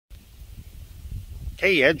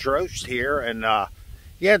Hey, Ed's Roast here, and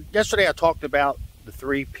yeah, yesterday I talked about the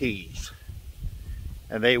 3 P's,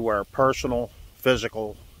 and they were personal,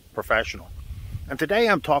 physical, professional. And today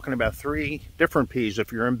I'm talking about 3 different P's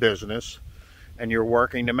if you're in business and you're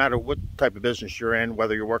working, no matter what type of business you're in,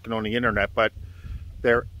 whether you're working on the internet, but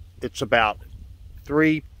it's about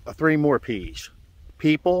three more P's: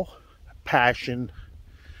 people, passion,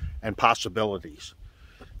 and possibilities.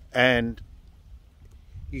 And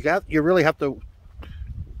you really have to,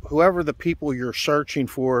 whoever the people you're searching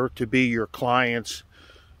for to be your clients,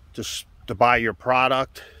 to buy your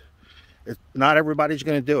product, not everybody's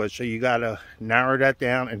going to do it. So you got to narrow that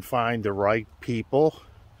down and find the right people.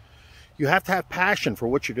 You have to have passion for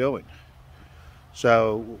what you're doing.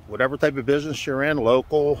 So whatever type of business you're in,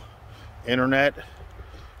 local, internet,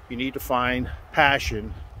 you need to find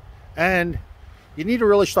passion, and you need to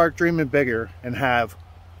really start dreaming bigger and have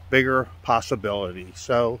bigger possibilities.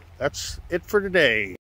 So that's it for today.